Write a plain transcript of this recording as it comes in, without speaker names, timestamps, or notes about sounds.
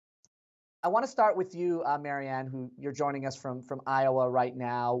I want to start with you, Marianne, who you're joining us from Iowa right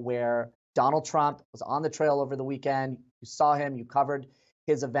now, where Donald Trump was on the trail over the weekend. You saw him, you covered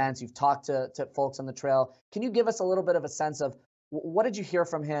his events, you've talked to folks on the trail. Can you give us a little bit of a sense of what did you hear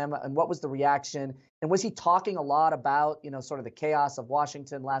from him and what was the reaction? And was he talking a lot about, sort of the chaos of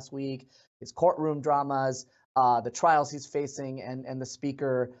Washington last week, his courtroom dramas, the trials he's facing, and the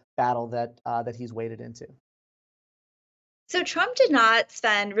speaker battle that he's waded into? So Trump did not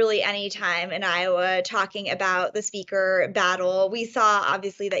spend really any time in Iowa talking about the speaker battle. We saw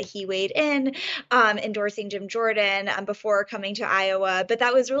obviously that he weighed in, endorsing Jim Jordan before coming to Iowa, but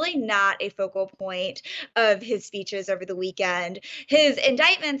that was really not a focal point of his speeches over the weekend. His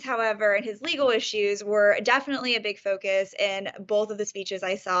indictments, however, and his legal issues were definitely a big focus in both of the speeches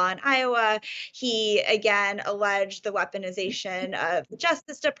I saw in Iowa. He again alleged the weaponization of the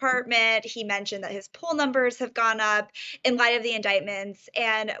Justice Department. He mentioned that his poll numbers have gone up in light of the indictments.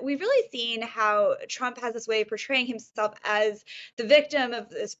 And we've really seen how Trump has this way of portraying himself as the victim of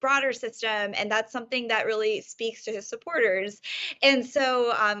this broader system. And that's something that really speaks to his supporters. And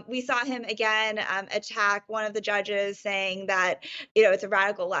so we saw him again attack one of the judges, saying that, it's a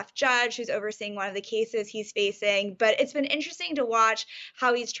radical left judge who's overseeing one of the cases he's facing. But it's been interesting to watch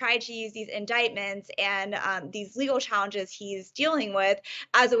how he's tried to use these indictments and these legal challenges he's dealing with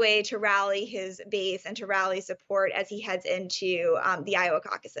as a way to rally his base and to rally support as he heads into the Iowa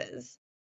caucuses.